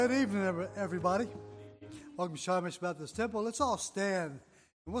Good evening, everybody. Welcome to Shiloh Mission Baptist Temple. Let's all stand,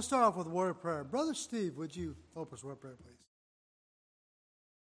 and we'll start off with a word of prayer. Brother Steve, would you open us with a word of prayer, please?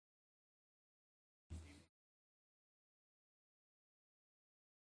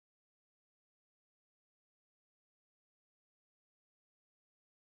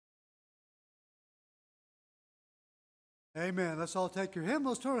 Amen. Let's all take your hymn.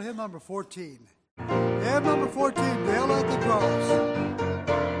 Let's turn to hymn number 14. Hymn number 14, Nail at the Cross.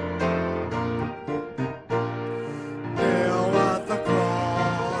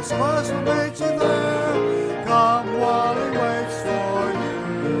 Christ will meet you there. Come while he waits for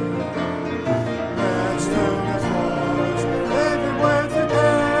you. Let's do his voice, leave him with your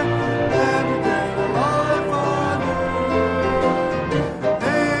care, and begin a life anew.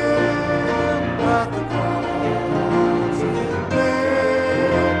 Him at the cross,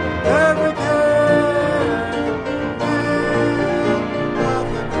 leave every care. Him at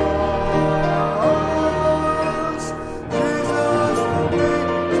the cross, Jesus will meet.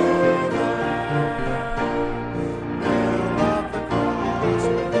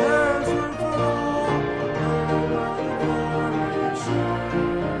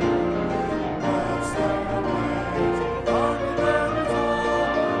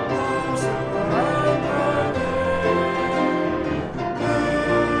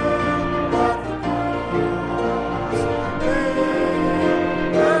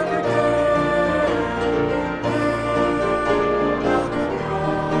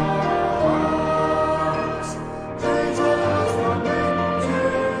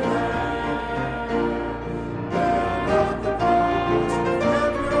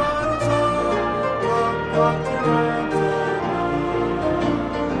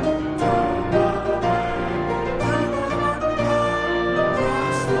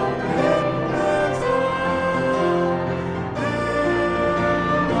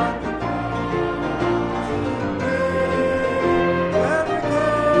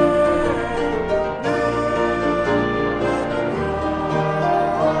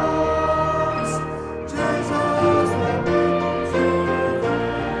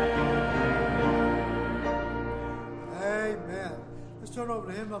 Turn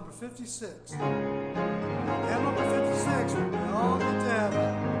over to hymn number 56. Hymn number 56, we all get to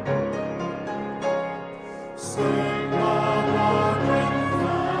heaven. Sing while wandering,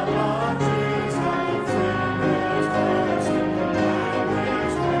 follow Jesus in his mercy and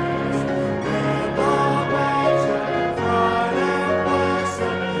his grace. In the mansion, bright and blessed,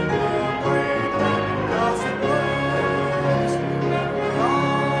 he'll bring them house and place. And we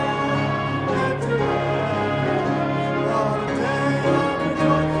all get to heaven. What a day of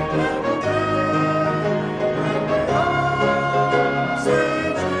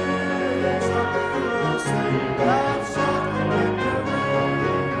see Jesus, we'll sing.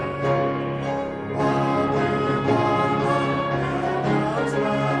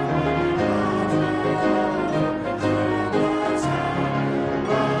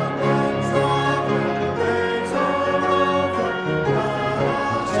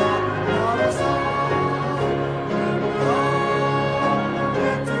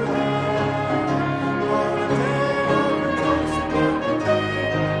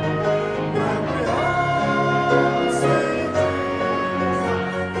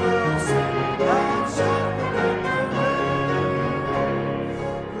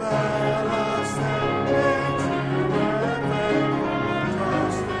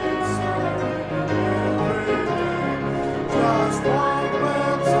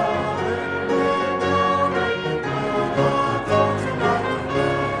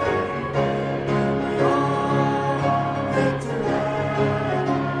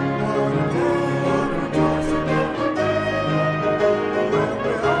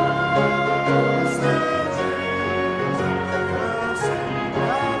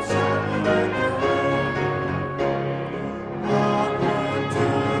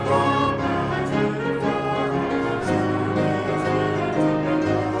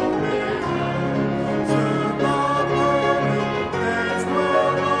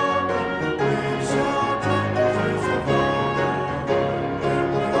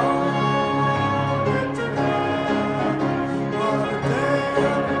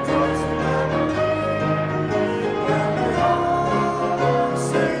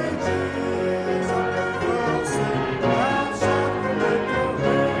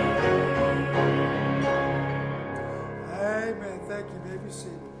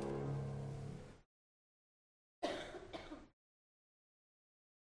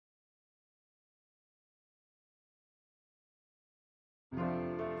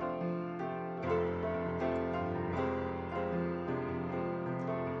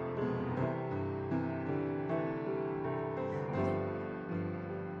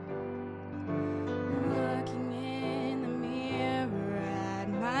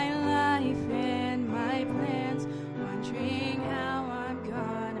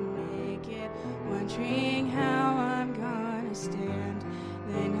 wondering how I'm gonna stand.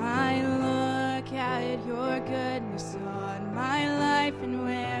 Then I look at your goodness on my life and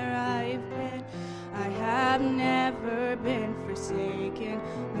where I've been. I have never been forsaken,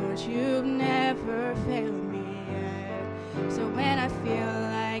 Lord, you've never failed me yet. So when I feel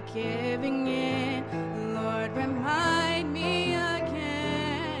like giving in, Lord, remind me again.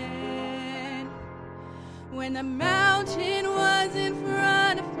 When the mountain was in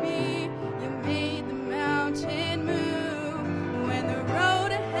front of me, you made the mountain move. When the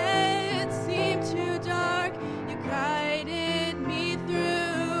road ahead seemed too dark, you guided me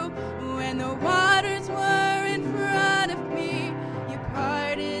through. When the waters were in front of me, you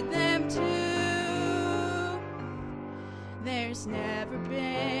parted them too. There's never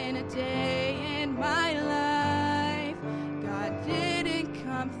been a day in my life God didn't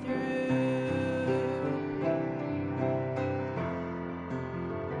come through.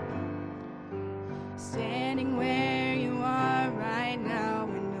 Standing where you are right now,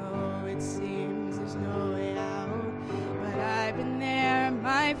 I know it seems there's no way out, but I've been there,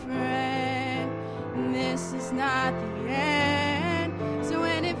 my friend, and this is not the end. So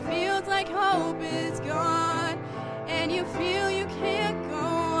when it feels like hope is gone, and you feel you can't go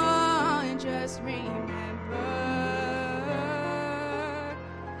on, just remember,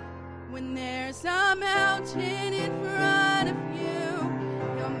 when there's a mountain in front of you,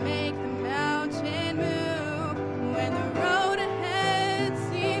 you'll make the mountain move. When the road ahead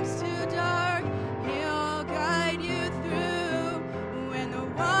seems too dark, he'll guide you through. When the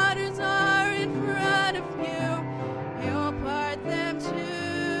waters are in front of you, he'll part them too.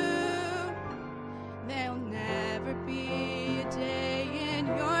 There'll never be a day in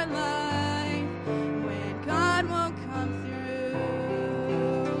your life when God won't come through.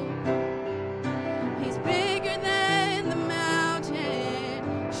 He's bigger than the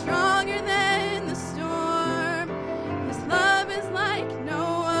mountain, stronger than the storm. His love is like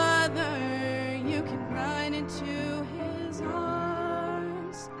no other. You can run into his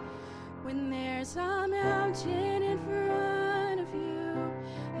arms. When there's a mountain in front of you,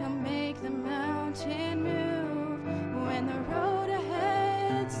 he'll make the mountain move. When the road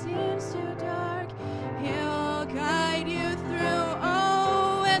ahead seems too dark, he'll guide you through.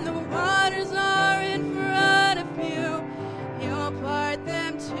 Oh, when the waters are in front of you, he'll part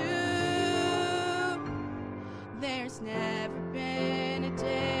them too. There's never been a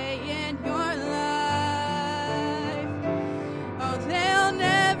day in your life. Oh, there'll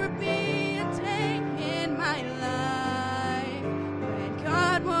never be a day in my life when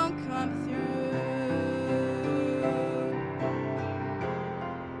God won't come through.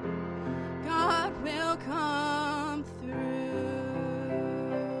 God will come through.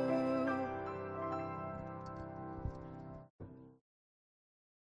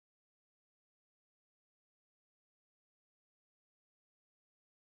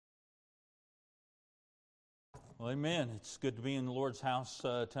 Well, amen. It's good to be in the Lord's house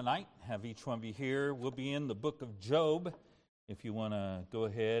tonight. Have each one of you here. We'll be in the book of Job. If you want to go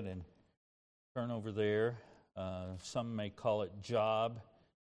ahead and turn over there. Some may call it Job.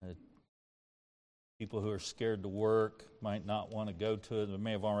 People who are scared to work might not want to go to it. They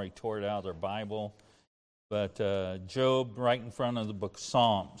may have already tore it out of their Bible. But Job, right in front of the book of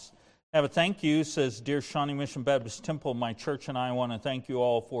Psalms. Have a thank you, says, Dear Shawnee Mission Baptist Temple, my church and I want to thank you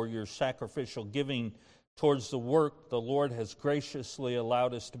all for your sacrificial giving towards the work the Lord has graciously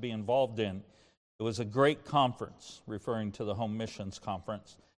allowed us to be involved in. It was a great conference, referring to the Home Missions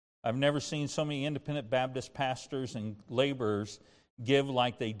Conference. I've never seen so many independent Baptist pastors and laborers give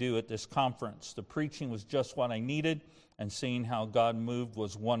like they do at this conference. The preaching was just what I needed, and seeing how God moved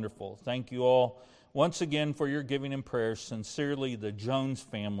was wonderful. Thank you all once again for your giving and prayers. Sincerely, the Jones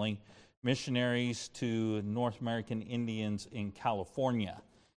family, missionaries to North American Indians in California.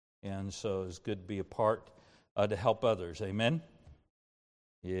 And so it's good to be a part to help others. Amen?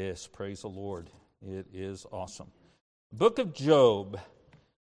 Yes, praise the Lord. It is awesome. The book of Job.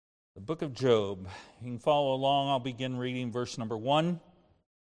 The book of Job. You can follow along. I'll begin reading verse number 1.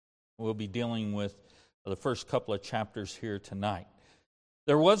 We'll be dealing with the first couple of chapters here tonight.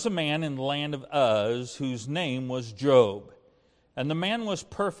 There was a man in the land of Uz whose name was Job. And the man was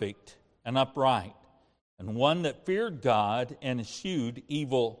perfect and upright, and one that feared God and eschewed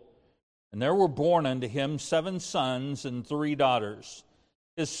evil. And there were born unto him 7 sons and 3 daughters.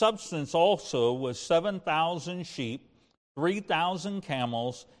 His substance also was 7,000 sheep, 3,000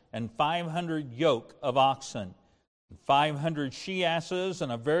 camels, and 500 yoke of oxen, 500 she-asses,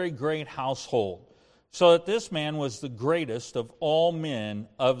 and a very great household. So that this man was the greatest of all men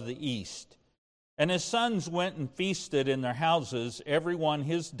of the East. And his sons went and feasted in their houses, every one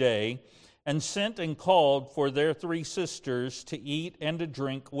his day, and sent and called for their 3 sisters to eat and to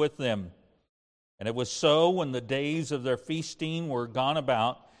drink with them. And it was so, when the days of their feasting were gone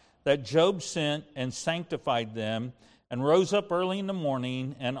about, that Job sent and sanctified them, and rose up early in the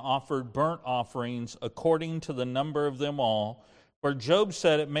morning, and offered burnt offerings according to the number of them all. For Job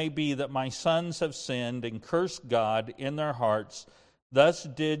said, "It may be that my sons have sinned and cursed God in their hearts." Thus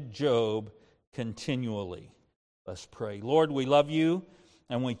did Job continually. Let's pray. Lord, we love you,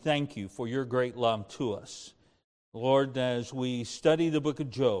 and we thank you for your great love to us. Lord, as we study the book of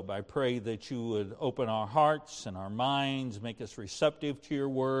Job, I pray that you would open our hearts and our minds, make us receptive to your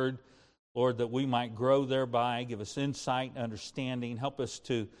word. Lord, that we might grow thereby, give us insight and understanding. Help us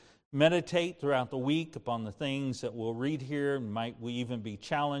to meditate throughout the week upon the things that we'll read here. Might we even be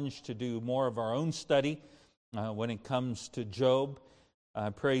challenged to do more of our own study when it comes to Job. I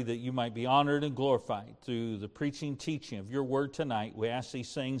pray that you might be honored and glorified through the preaching, teaching of your word tonight. We ask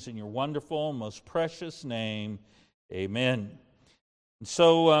these things in your wonderful, most precious name. Amen. And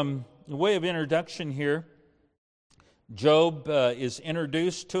so, in way of introduction here, Job is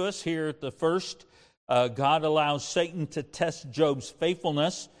introduced to us here at the first. God allows Satan to test Job's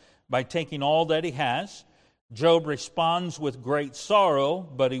faithfulness by taking all that he has. Job responds with great sorrow,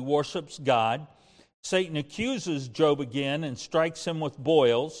 but he worships God. Satan accuses Job again and strikes him with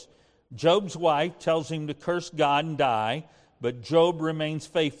boils. Job's wife tells him to curse God and die, but Job remains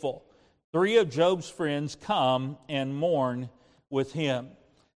faithful. 3 of Job's friends come and mourn with him.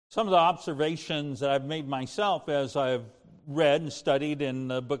 Some of the observations that I've made myself as I've read and studied in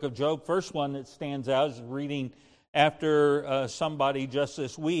the book of Job, first one that stands out is reading after somebody just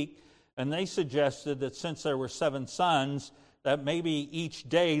this week, and they suggested that since there were 7 sons, that maybe each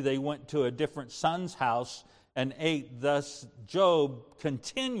day they went to a different son's house and ate. Thus, Job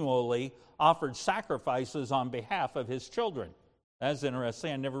continually offered sacrifices on behalf of his children. That's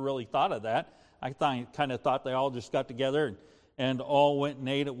interesting. I never really thought of that. I kind of thought they all just got together and all went and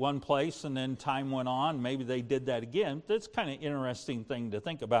ate at one place, and then time went on. Maybe they did that again. That's kind of an interesting thing to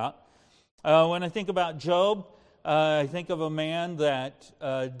think about. When I think about Job, I think of a man that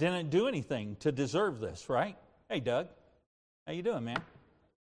didn't do anything to deserve this, right? Hey, Doug. How you doing, man?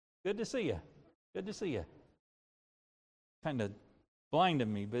 Good to see you. Good to see you. Kind of blinded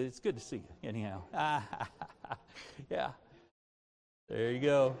me, but it's good to see you anyhow. Yeah. There you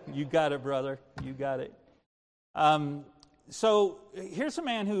go. You got it, brother. You got it. So here's a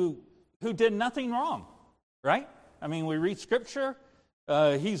man who did nothing wrong, right? I mean, we read Scripture.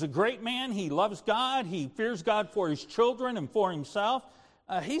 He's a great man. He loves God. He fears God for his children and for himself.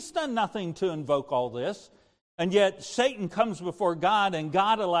 He's done nothing to invoke all this. And yet Satan comes before God, and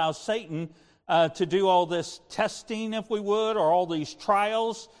God allows Satan to do all this testing, if we would, or all these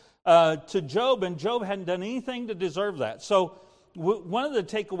trials to Job. And Job hadn't done anything to deserve that. So one of the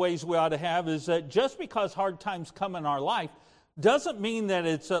takeaways we ought to have is that just because hard times come in our life doesn't mean that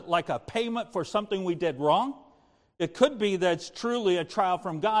it's like a payment for something we did wrong. It could be that it's truly a trial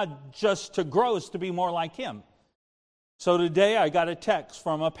from God just to grow us to be more like Him. So today I got a text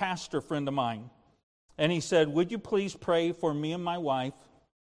from a pastor friend of mine, and he said, "Would you please pray for me and my wife?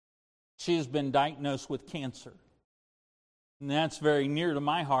 She has been diagnosed with cancer." And that's very near to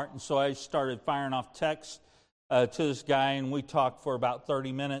my heart, and so I started firing off texts to this guy, and we talked for about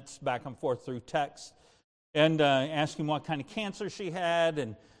 30 minutes back and forth through text, and asked him what kind of cancer she had,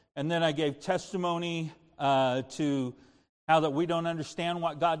 and then I gave testimony to how that we don't understand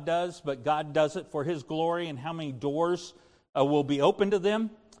what God does, but God does it for His glory, and how many doors will be open to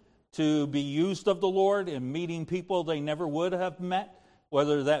them to be used of the Lord in meeting people they never would have met,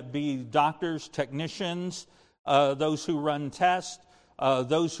 whether that be doctors, technicians, those who run tests,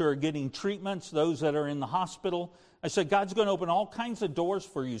 those who are getting treatments, those that are in the hospital. I said, God's going to open all kinds of doors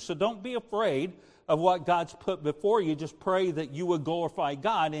for you. So don't be afraid of what God's put before you. Just pray that you would glorify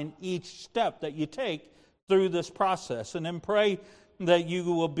God in each step that you take through this process. And then pray that you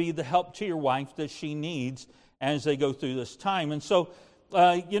will be the help to your wife that she needs as they go through this time. And so,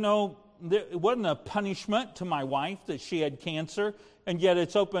 it wasn't a punishment to my wife that she had cancer, and yet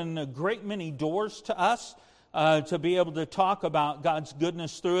it's opened a great many doors to us to be able to talk about God's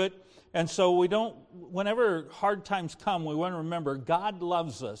goodness through it. And so whenever hard times come, we want to remember God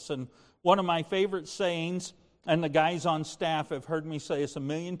loves us. And one of my favorite sayings, and the guys on staff have heard me say this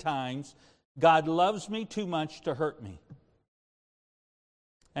 1,000,000 times, God loves me too much to hurt me.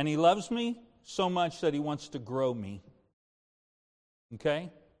 And He loves me so much that He wants to grow me.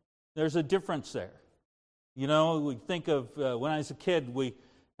 Okay? There's a difference there. You know, we think of when I was a kid, we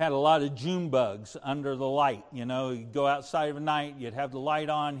had a lot of June bugs under the light. You know, you'd go outside at night, you'd have the light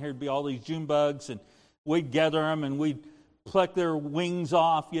on, here'd be all these June bugs, and we'd gather them, and we'd pluck their wings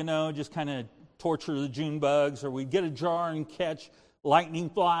off, just kind of torture the June bugs, or we'd get a jar and catch lightning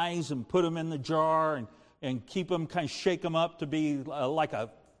flies and put them in the jar and keep them, kind of shake them up to be like a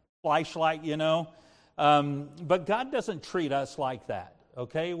flashlight, But God doesn't treat us like that,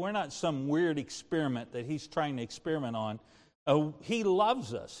 okay? We're not some weird experiment that He's trying to experiment on. He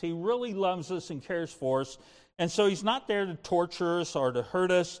loves us. He really loves us and cares for us. And so He's not there to torture us or to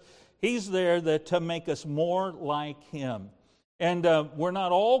hurt us. He's there to make us more like Him. And we're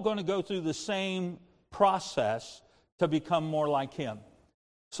not all going to go through the same process to become more like Him.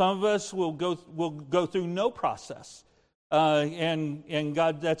 Some of us will go through no process, and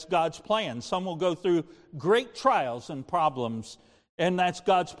that's God's plan. Some will go through great trials and problems, and that's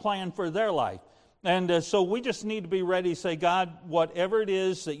God's plan for their life. And so we just need to be ready to say, God, whatever it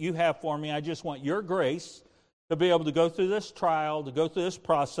is that You have for me, I just want Your grace to be able to go through this trial, to go through this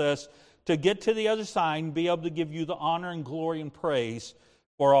process, to get to the other side and be able to give You the honor and glory and praise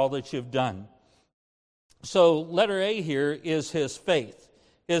for all that You've done. So letter A here is his faith.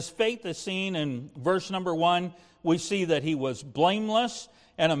 His faith is seen in verse number 1. We see that he was blameless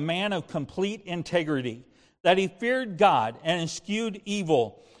and a man of complete integrity, that he feared God and eschewed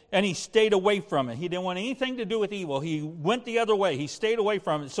evil, and he stayed away from it. He didn't want anything to do with evil. He went the other way. He stayed away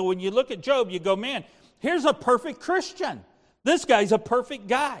from it. So when you look at Job, you go, man, here's a perfect Christian. This guy's a perfect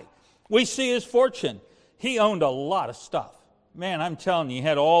guy. We see his fortune. He owned a lot of stuff. Man, I'm telling you, he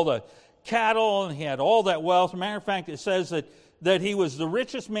had all the cattle and he had all that wealth. Matter of fact, it says that he was the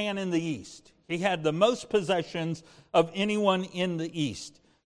richest man in the East. He had the most possessions of anyone in the East.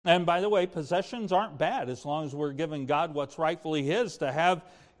 And by the way, possessions aren't bad as long as we're giving God what's rightfully His. To have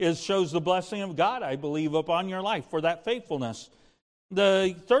shows the blessing of God, I believe, upon your life for that faithfulness.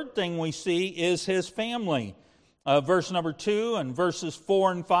 The third thing we see is his family. Verse number 2 and verses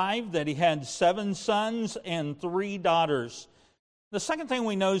 4 and 5, that he had 7 sons and 3 daughters. The second thing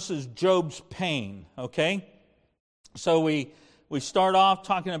we notice is Job's pain, okay? So we start off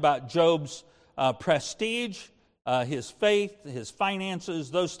talking about Job's prestige, his faith, his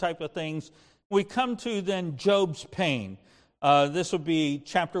finances, those type of things. We come to then Job's pain. This would be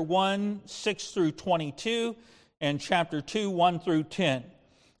chapter 1, 6 through 22, and chapter 2, 1 through 10.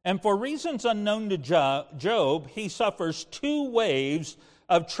 And for reasons unknown to Job, he suffers 2 waves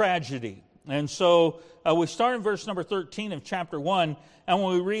of tragedy. And so we start in verse number 13 of chapter 1, and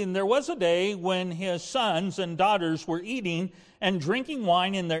when we read, "And there was a day when his sons and daughters were eating and drinking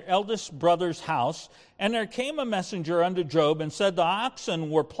wine in their eldest brother's house, and there came a messenger unto Job and said, The oxen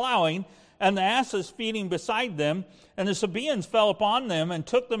were plowing, and the asses feeding beside them, and the Sabaeans fell upon them and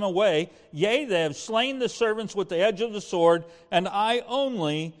took them away. Yea, they have slain the servants with the edge of the sword, and I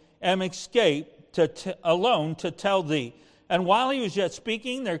only am escaped alone to tell thee. And while he was yet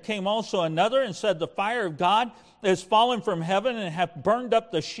speaking, there came also another and said, The fire of God is fallen from heaven and hath burned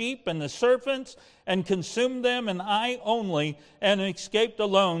up the sheep and the serpents and consumed them, and I only am escaped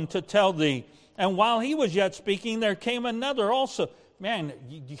alone to tell thee. And while he was yet speaking, there came another also." Man,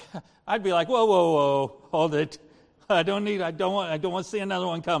 I'd be like, whoa, hold it. I don't want to see another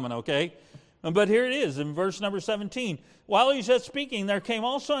one coming, okay? But here it is in verse number 17. "While he was yet speaking, there came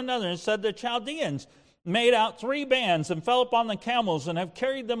also another and said, The Chaldeans made out 3 bands and fell upon the camels and have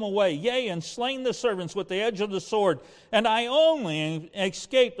carried them away, yea, and slain the servants with the edge of the sword. And I only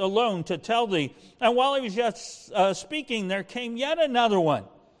escaped alone to tell thee. And while he was yet speaking, there came yet another one,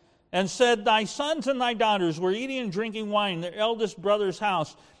 and said, Thy sons and thy daughters were eating and drinking wine in their eldest brother's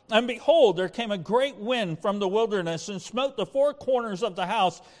house. And behold, there came a great wind from the wilderness, and smote the 4 corners of the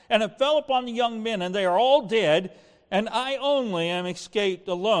house, and it fell upon the young men, and they are all dead. And I only am escaped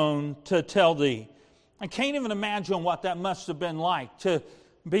alone to tell thee." I can't even imagine what that must have been like, to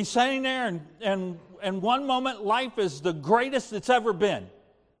be sitting there and one moment life is the greatest it's ever been.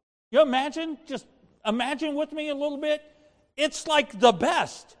 You imagine? Just imagine with me a little bit. It's like the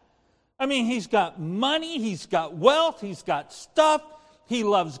best. I mean, he's got money, he's got wealth, he's got stuff. He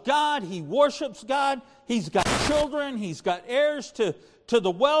loves God, he worships God, he's got children, he's got heirs to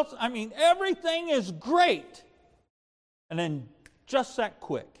the wealth. I mean, everything is great. And then just that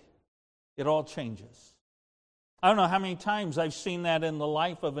quick, it all changes. I don't know how many times I've seen that in the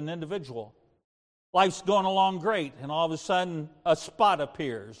life of an individual. Life's going along great, and all of a sudden a spot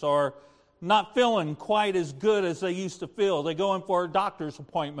appears, or not feeling quite as good as they used to feel. They go in for a doctor's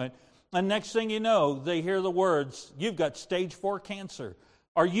appointment, and next thing you know, they hear the words, "You've got stage 4 cancer,"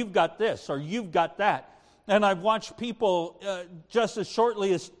 or "You've got this," or "You've got that." And I've watched people just as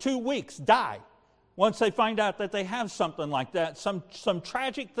shortly as 2 weeks die once they find out that they have something like that, some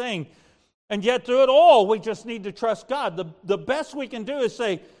tragic thing. And yet through it all, we just need to trust God. The best we can do is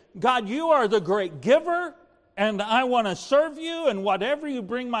say, God, you are the great giver and I want to serve you, and whatever you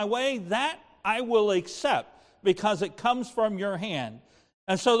bring my way, that I will accept because it comes from your hand.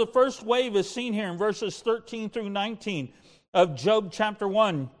 And so the first wave is seen here in verses 13 through 19 of Job chapter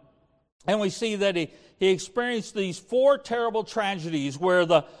 1. And we see that he experienced these 4 terrible tragedies where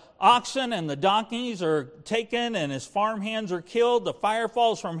the oxen and the donkeys are taken and his farmhands are killed. The fire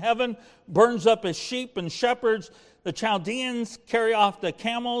falls from heaven, burns up his sheep and shepherds. The Chaldeans carry off the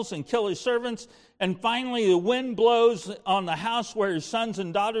camels and kill his servants. And finally, the wind blows on the house where his sons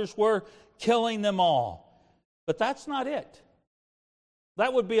and daughters were, killing them all. But that's not it.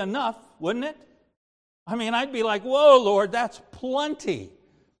 That would be enough, wouldn't it? I mean, I'd be like, whoa, Lord, that's plenty.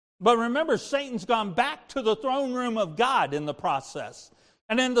 But remember, Satan's gone back to the throne room of God in the process.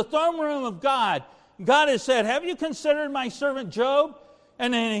 And in the throne room of God, God has said, have you considered my servant Job?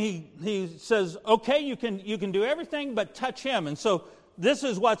 And then he says, okay, you can do everything but touch him. And so this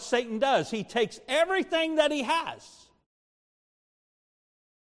is what Satan does. He takes everything that he has.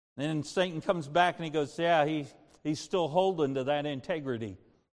 Then Satan comes back and he goes, yeah, he's still holding to that integrity.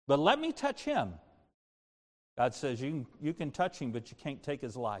 But let me touch him. God says, you can touch him, but you can't take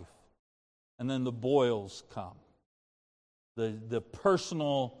his life. And then the boils come. The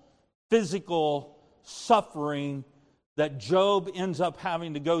personal, physical suffering that Job ends up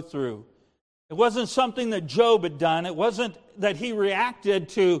having to go through. It wasn't something that Job had done. It wasn't that he reacted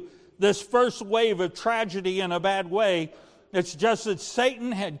to this first wave of tragedy in a bad way. It's just that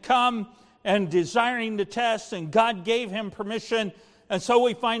Satan had come and desiring to test, and God gave him permission. And so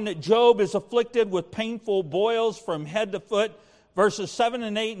we find that Job is afflicted with painful boils from head to foot. Verses 7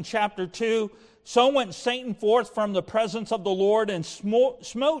 and 8 in chapter 2. So went Satan forth from the presence of the Lord and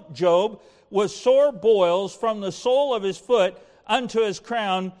smote Job with sore boils from the sole of his foot unto his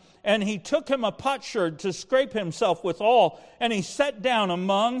crown. And he took him a potsherd to scrape himself withal, and he sat down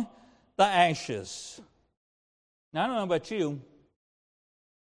among the ashes. Now, I don't know about you,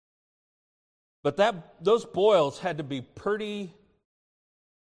 but those boils had to be pretty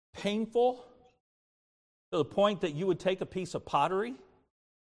painful to the point that you would take a piece of pottery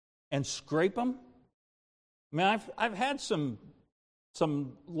and scrape them. I mean, I've had some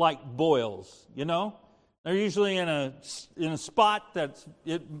light boils, you know. They're usually in a spot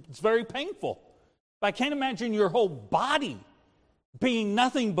it's very painful. But I can't imagine your whole body being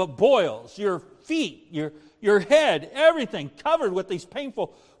nothing but boils. Your feet, your head, everything covered with these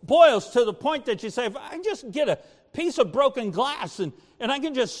painful boils to the point that you say, if I just get a piece of broken glass and I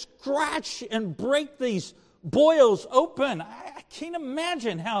can just scratch and break these boils open. I can't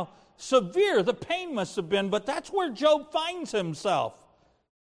imagine how severe the pain must have been, but that's where Job finds himself.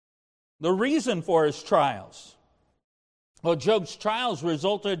 The reason for his trials. Well, Job's trials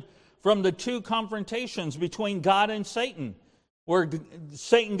resulted from the 2 confrontations between God and Satan, where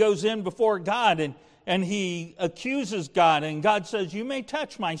Satan goes in before God and he accuses God, and God says, you may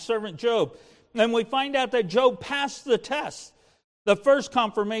touch my servant Job. And we find out that Job passed the test. The first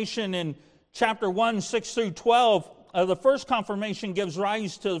confirmation in chapter 1, 6 through 12, the first confirmation gives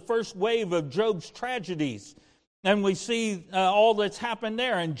rise to the first wave of Job's tragedies. And we see all that's happened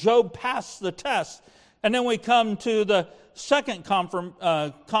there. And Job passed the test. And then we come to the second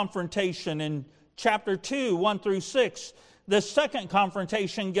confrontation in chapter 2, 1 through 6. The second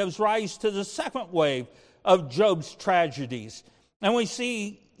confrontation gives rise to the second wave of Job's tragedies. And we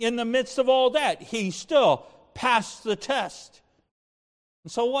see in the midst of all that, he still passed the test.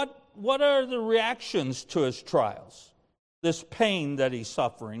 And so what are the reactions to his trials? This pain that he's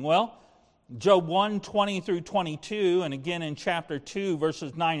suffering? Well, Job 1, 20 through 22, and again in chapter 2,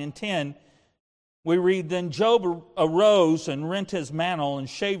 verses 9 and 10, we read, Then Job arose and rent his mantle and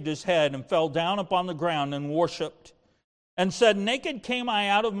shaved his head and fell down upon the ground and worshipped and said, Naked came I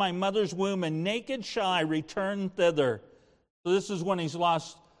out of my mother's womb, and naked shall I return thither. So this is when he's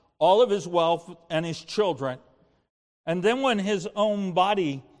lost all of his wealth and his children. And then when his own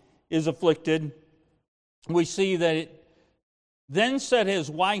body is afflicted, we see that then said his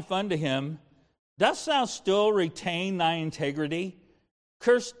wife unto him, Dost thou still retain thy integrity?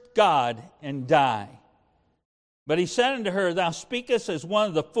 Curse God and die. But he said unto her, Thou speakest as one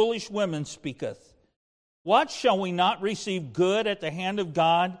of the foolish women speaketh. What, shall we not receive good at the hand of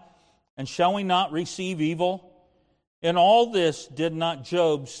God, and shall we not receive evil? In all this did not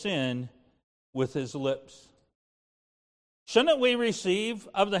Job sin with his lips. Shouldn't we receive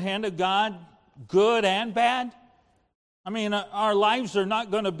of the hand of God good and bad? I mean, our lives are not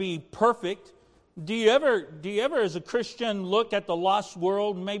going to be perfect. Do you ever as a Christian look at the lost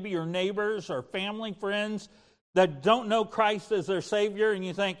world, maybe your neighbors or family friends that don't know Christ as their Savior, and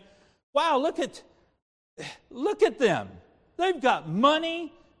you think, wow, look at them. They've got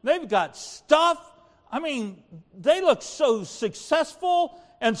money, they've got stuff. I mean, they look so successful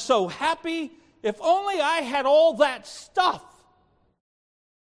and so happy. If only I had all that stuff.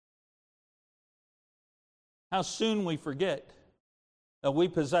 How soon we forget that we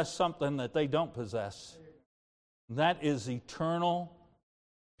possess something that they don't possess. That is eternal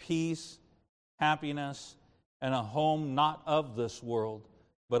peace, happiness, and a home not of this world,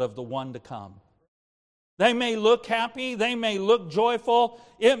 but of the one to come. They may look happy, they may look joyful,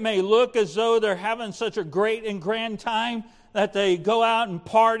 it may look as though they're having such a great and grand time that they go out and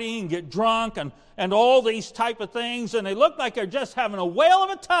party and get drunk and all these type of things, and they look like they're just having a whale of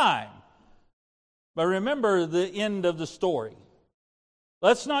a time. But remember the end of the story.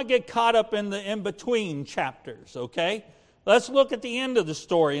 Let's not get caught up in the in-between chapters, okay? Let's look at the end of the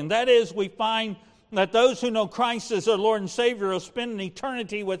story, and that is we find that those who know Christ as their Lord and Savior will spend an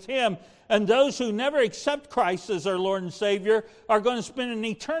eternity with Him, and those who never accept Christ as their Lord and Savior are going to spend an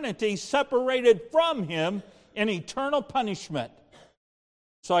eternity separated from Him in eternal punishment.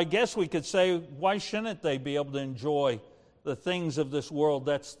 So I guess we could say, why shouldn't they be able to enjoy the things of this world?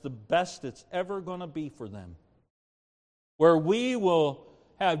 That's the best it's ever going to be for them. Where we will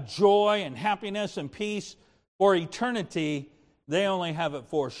have joy and happiness and peace for eternity, they only have it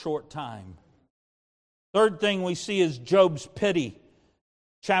for a short time. Third thing we see is Job's pity.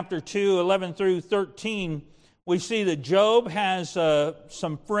 Chapter 2, 11 through 13, we see that Job has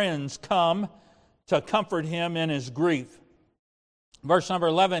some friends come to comfort him in his grief. Verse number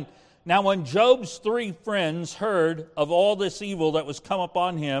 11, now when Job's 3 friends heard of all this evil that was come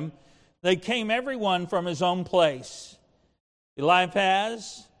upon him, they came every one from his own place.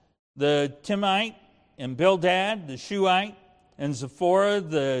 Eliphaz, the Timnite, and Bildad, the Shuhite, and Zophar,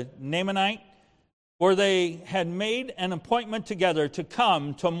 the Naamanite, for they had made an appointment together to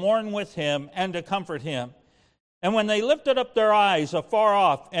come to mourn with him and to comfort him. And when they lifted up their eyes afar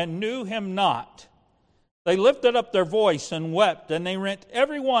off and knew him not, they lifted up their voice and wept, and they rent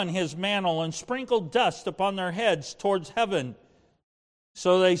every one his mantle and sprinkled dust upon their heads towards heaven.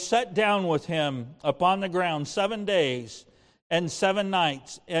 So they sat down with him upon the ground 7 days and 7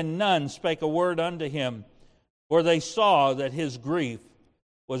 nights, and none spake a word unto him, for they saw that his grief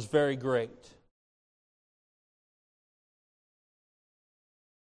was very great.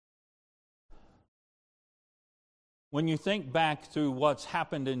 When you think back through what's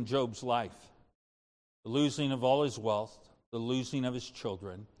happened in Job's life, the losing of all his wealth, the losing of his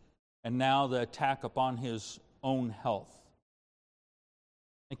children, and now the attack upon his own health,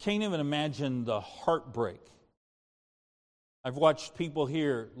 I can't even imagine the heartbreak. I've watched people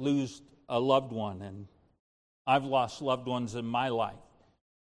here lose a loved one, and I've lost loved ones in my life.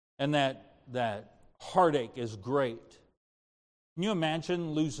 And that heartache is great. Can you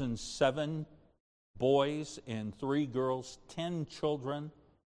imagine losing 7 boys and 3 girls, 10 children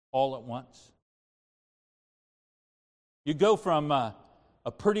all at once? You go from a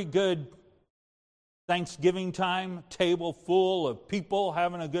pretty good Thanksgiving time, table full of people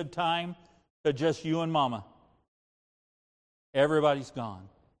having a good time, to just you and Mama. Everybody's gone.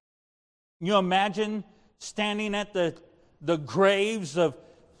 Can you imagine standing at the graves of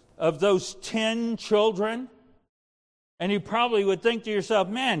those 10 children? And you probably would think to yourself,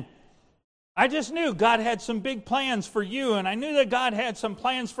 man, I just knew God had some big plans for you, and I knew that God had some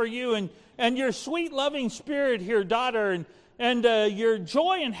plans for you, and your sweet, loving spirit here, daughter, and your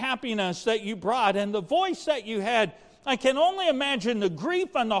joy and happiness that you brought, and the voice that you had. I can only imagine the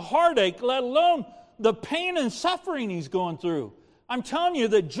grief and the heartache, let alone the pain and suffering he's going through. I'm telling you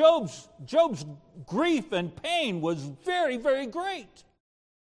that Job's grief and pain was very, very great.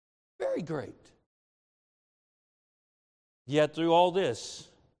 Very great. Yet through all this,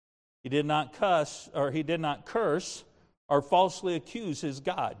 he did not curse or falsely accuse his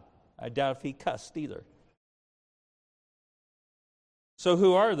God. I doubt if he cussed either. So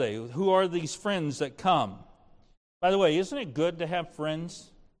who are they? Who are these friends that come? By the way, isn't it good to have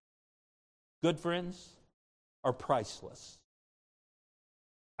friends? Good friends are priceless.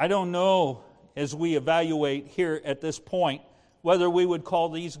 I don't know, as we evaluate here at this point, whether we would call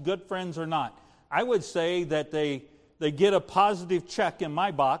these good friends or not. I would say that they get a positive check in my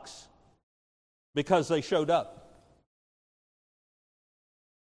box because they showed up.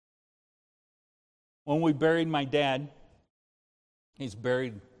 When we buried my dad, he's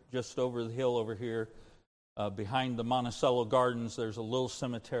buried just over the hill over here. Behind the Monticello Gardens, there's a little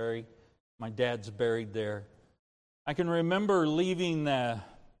cemetery. My dad's buried there. I can remember leaving the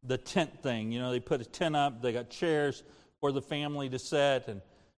tent thing. You know, they put a tent up, they got chairs for the family to sit, and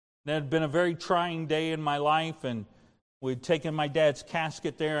it had been a very trying day in my life, and we'd taken my dad's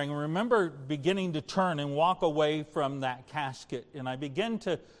casket there. I remember beginning to turn and walk away from that casket, and I began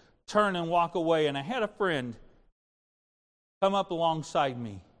to turn and walk away. And I had a friend come up alongside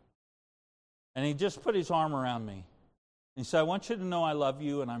me. And he just put his arm around me. He said, I want you to know I love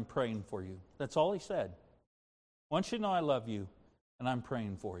you and I'm praying for you. That's all he said. I want you to know I love you and I'm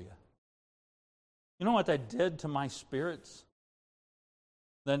praying for you. You know what that did to my spirits?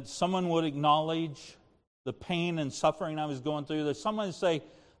 That someone would acknowledge the pain and suffering I was going through. That someone would say,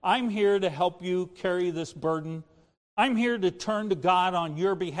 I'm here to help you carry this burden. I'm here to turn to God on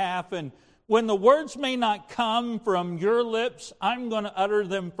your behalf. And when the words may not come from your lips, I'm going to utter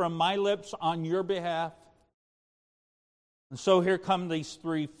them from my lips on your behalf. And so here come these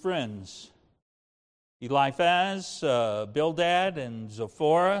three friends. Eliphaz, Bildad, and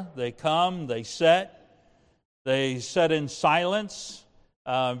Zophar. They come, they sit in silence.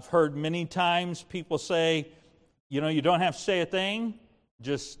 I've heard many times people say, you don't have to say a thing.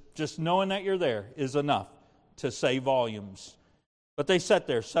 Just knowing that you're there is enough to say volumes. But they sat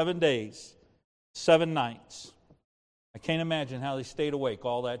there 7 days, 7 nights. I can't imagine how they stayed awake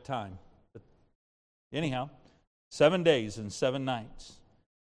all that time. But anyhow, 7 days and 7 nights.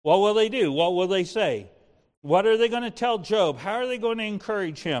 What will they do? What will they say? What are they going to tell Job? How are they going to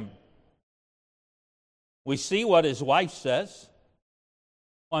encourage him? We see what his wife says.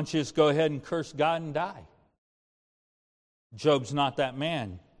 Why don't you just go ahead and curse God and die? Job's not that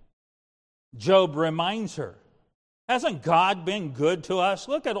man. Job reminds her, hasn't God been good to us?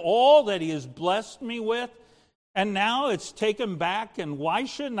 Look at all that He has blessed me with, and now it's taken back, and why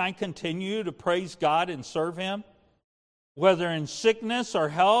shouldn't I continue to praise God and serve Him? Whether in sickness or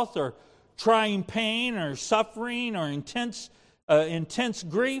health or trying pain or suffering or intense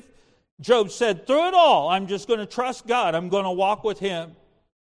grief, Job said, through it all, I'm just going to trust God. I'm going to walk with Him.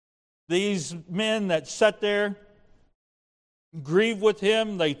 These men that sat there, grieve with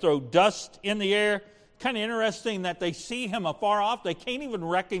him, they throw dust in the air. Kind of interesting that they see him afar off. They can't even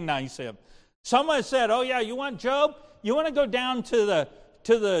recognize him. Someone said, oh yeah, you want Job? You want to go down to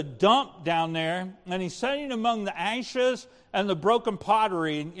the dump down there, and he's sitting among the ashes and the broken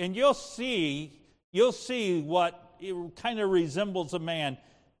pottery, and you'll see what it kind of resembles a man.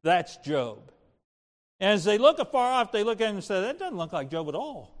 That's Job. And as they look afar off, they look at him and say, that doesn't look like Job at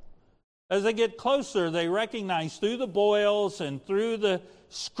all. As they get closer, they recognize through the boils and through the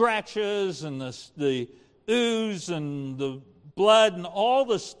scratches and the ooze and the blood and all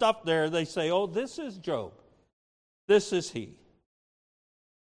the stuff there, they say, oh, this is Job. This is he.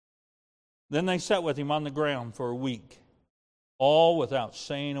 Then they sat with him on the ground for a week, all without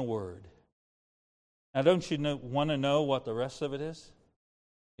saying a word. Now, don't you want to know what the rest of it is?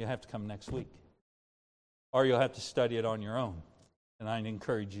 You have to come next week. Or you'll have to study it on your own. And I'd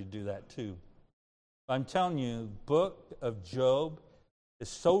encourage you to do that too. I'm telling you, the book of Job is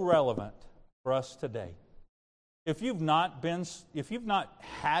so relevant for us today. If you've not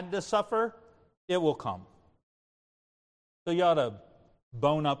had to suffer, it will come. So you ought to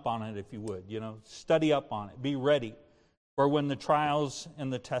bone up on it if you would. Study up on it. Be ready for when the trials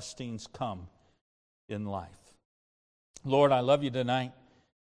and the testings come in life. Lord, I love you tonight,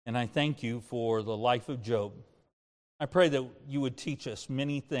 and I thank you for the life of Job. I pray that you would teach us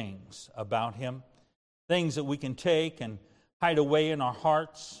many things about him, things that we can take and hide away in our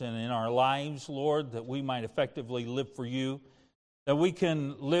hearts and in our lives, Lord, that we might effectively live for you, that we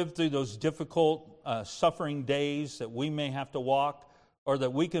can live through those difficult, suffering days that we may have to walk, or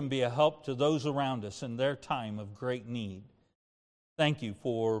that we can be a help to those around us in their time of great need. Thank you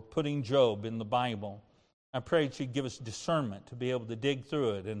for putting Job in the Bible. I pray that you'd give us discernment to be able to dig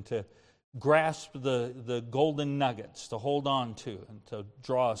through it and to grasp the golden nuggets to hold on to and to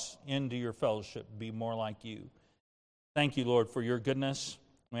draw us into your fellowship, be more like you. Thank you, Lord, for your goodness.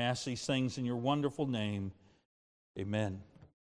 We ask these things in your wonderful name. Amen.